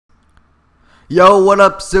Yo, what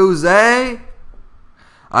up, Susie?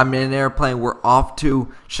 I'm in an airplane. We're off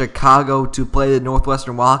to Chicago to play the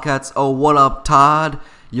Northwestern Wildcats. Oh, what up, Todd?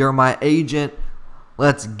 You're my agent.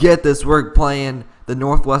 Let's get this. We're playing the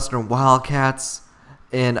Northwestern Wildcats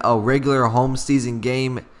in a regular home season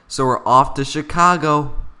game. So we're off to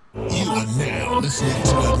Chicago. You are now listening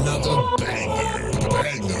to another banger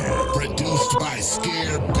produced by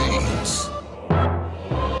Scare Beats.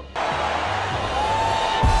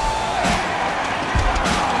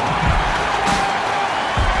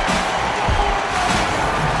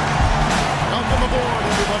 Welcome aboard,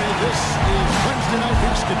 everybody. This is Wednesday Night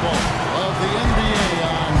Basketball of the NBA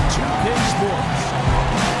on 2K Sports.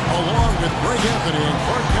 Along with Greg Anthony and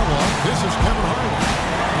Clark Kellogg, this is Kevin Harlan.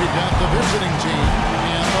 We've got the visiting team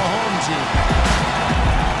and the home team.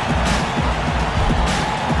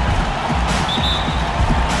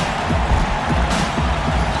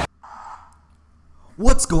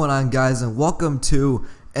 What's going on, guys, and welcome to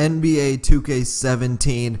NBA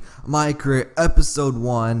 2K17 My Career Episode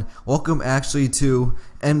 1. Welcome actually to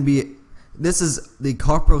NBA. This is the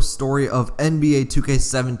Carpro story of NBA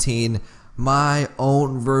 2K17, my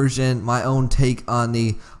own version, my own take on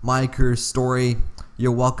the My Career story.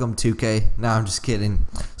 You're welcome, 2K. No, I'm just kidding.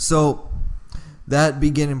 So that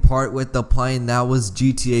beginning part with the plane, that was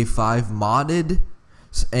GTA 5 modded,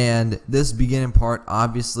 and this beginning part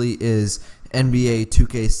obviously is NBA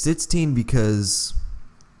 2K16 because,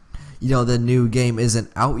 you know, the new game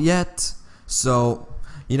isn't out yet. So,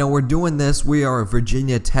 you know, we're doing this. We are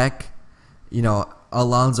Virginia Tech. You know,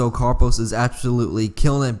 Alonzo Carpos is absolutely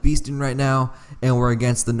killing it, beasting right now, and we're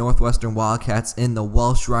against the Northwestern Wildcats in the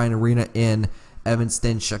Welsh Ryan Arena in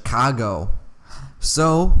Evanston, Chicago.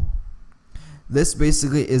 So this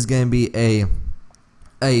basically is going to be a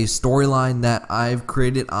storyline that I've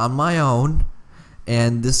created on my own,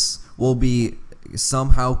 and this will be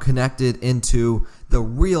somehow connected into the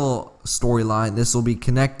real storyline. This will be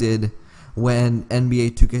connected when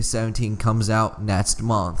NBA 2K17 comes out next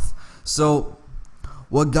month. So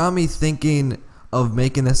what got me thinking of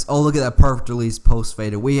making this, oh, look at that perfect release post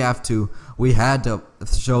faded. We had to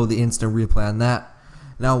show the instant replay on that.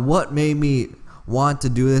 Now what made me want to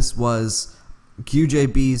do this was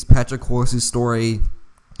QJB's Patrick Horsey's story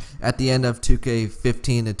at the end of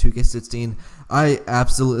 2K15 and 2K16. I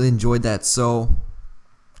absolutely enjoyed that. So,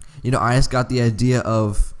 you know, I just got the idea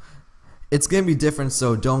of it's going to be different,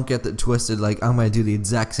 so don't get it twisted like I'm going to do the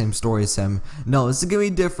exact same story as him. No, this is going to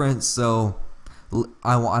be different, so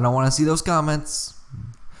I don't want to see those comments.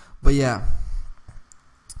 But yeah,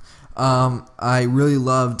 I really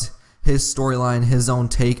loved his storyline, his own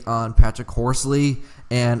take on Patrick Horsley,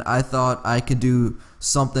 and I thought I could do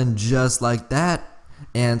something just like that.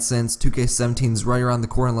 And since 2K17 is right around the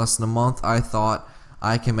corner in less than a month, I thought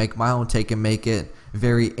I can make my own take and make it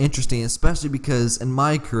very interesting, especially because in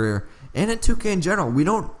my career and in 2K in general,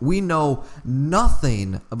 we know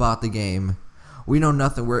nothing about the game. We know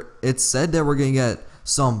nothing. It's said that we're going to get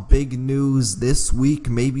some big news this week,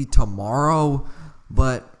 maybe tomorrow,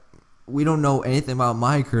 but we don't know anything about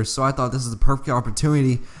my career, so I thought this is the perfect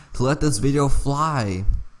opportunity to let this video fly.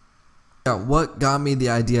 Yeah, what got me the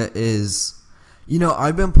idea is, you know,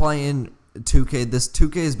 I've been playing 2K. This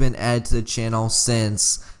 2K has been added to the channel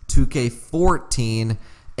since 2K14,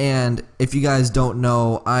 and if you guys don't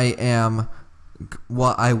know, I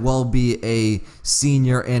will be a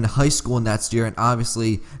senior in high school next year, and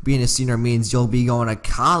obviously being a senior means you'll be going to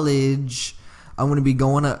college. I'm going to be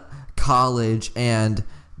going to college, and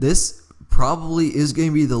this probably is going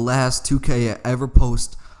to be the last 2K I ever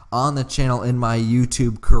post on the channel in my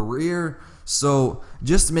YouTube career. So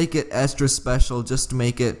just to make it extra special, just to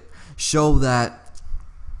make it show that,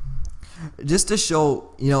 just to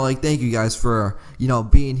show, you know, like, thank you guys for, you know,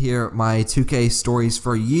 being here, my 2K stories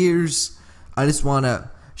for years. I just want to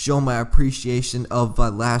show my appreciation of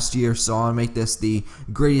last year, so I'll make this the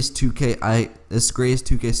greatest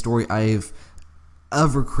 2K story I've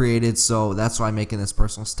ever created. So that's why I'm making this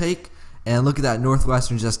personal take. And look at that,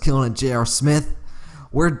 Northwestern just killing it. J.R. Smith.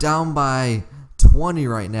 We're down by 20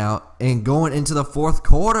 right now and going into the fourth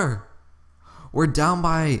quarter. We're down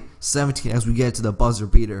by 17 as we get to the buzzer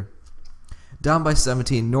beater. Down by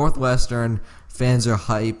 17. Northwestern fans are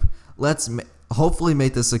hype. Let's hopefully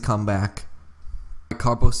make this a comeback.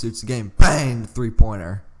 Carpo suits the game. Bang!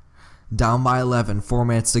 Three-pointer. Down by 11. 4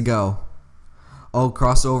 minutes to go. Oh,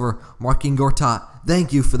 crossover. Marquinhos Gortat.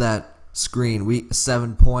 Thank you for that screen.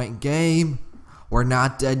 7-point game. We're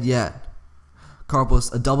not dead yet.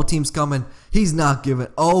 Carpos, a double team's coming. He's not giving.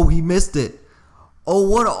 Oh, he missed it. Oh,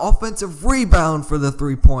 what an offensive rebound for the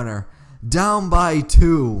three-pointer. Down by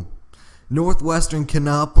 2. Northwestern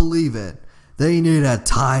cannot believe it. They need a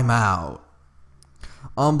timeout.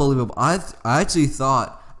 Unbelievable. I actually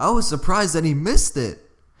thought, I was surprised that he missed it.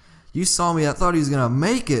 You saw me, I thought he was going to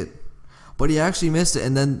make it. But he actually missed it.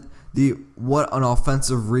 And then what an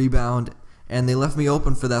offensive rebound. And they left me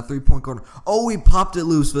open for that 3-point corner. Oh, he popped it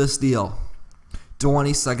loose for the steal.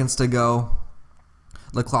 20 seconds to go.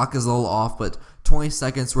 The clock is a little off, but 20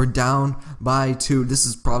 seconds. We're down by 2. This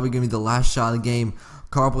is probably going to be the last shot of the game.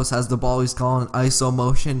 Carpos has the ball. He's calling an ISO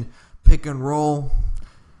motion. Pick and roll.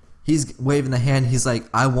 He's waving the hand. He's like,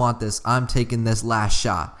 I want this. I'm taking this last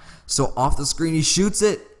shot. So off the screen, he shoots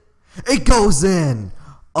it. It goes in.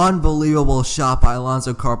 Unbelievable shot by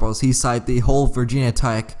Alonzo Carpos. He's hyped. The whole Virginia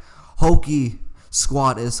Tech Hokie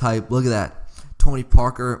squad is hyped. Look at that. Tony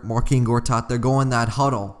Parker, Marquine Gortat, they're going that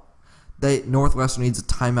huddle. Northwestern needs a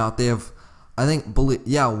timeout. They have, I think,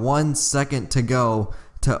 1 second to go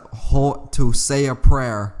to say a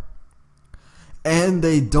prayer. And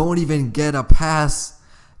they don't even get a pass.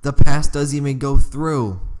 The pass doesn't even go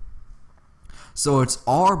through. So it's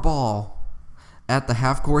our ball at the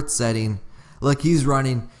half-court setting. Look, he's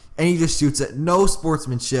running, and he just shoots it. No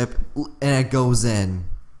sportsmanship, and it goes in.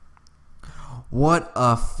 What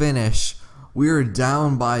a finish. We were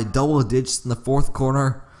down by double digits in the fourth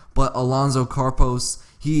quarter, but Alonzo Carpos,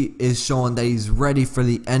 he is showing that he's ready for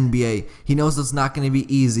the NBA. He knows it's not going to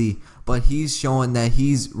be easy, but he's showing that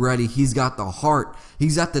he's ready. He's got the heart.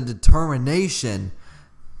 He's got the determination.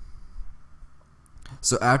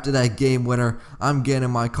 So after that game winner, I'm getting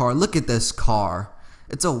in my car. Look at this car.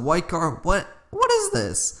 It's a white car. What is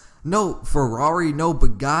this? No Ferrari, no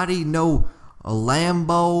Bugatti, no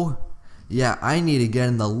Lambo. Yeah, I need to get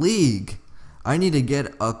in the league. I need to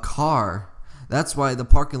get a car. That's why the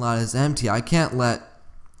parking lot is empty. I can't let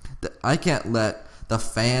the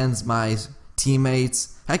fans, my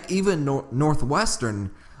teammates, heck, even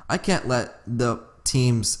Northwestern. I can't let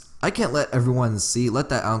everyone see. Let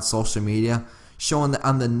that out on social media, showing that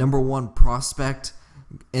I'm the #1 prospect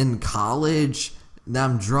in college. That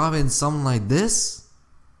I'm driving something like this.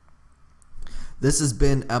 This has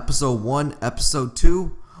been episode 1. Episode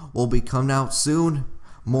 2 will be coming out soon.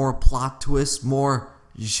 More plot twists, more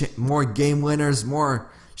game winners,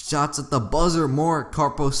 more shots at the buzzer, more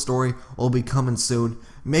Carpos story will be coming soon.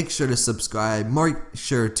 Make sure to subscribe. Make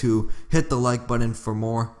sure to hit the like button for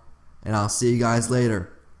more. And I'll see you guys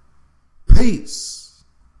later. Peace.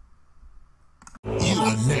 You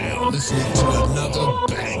are now listening to another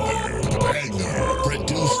banger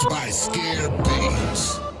produced by Scare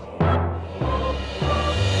Beats.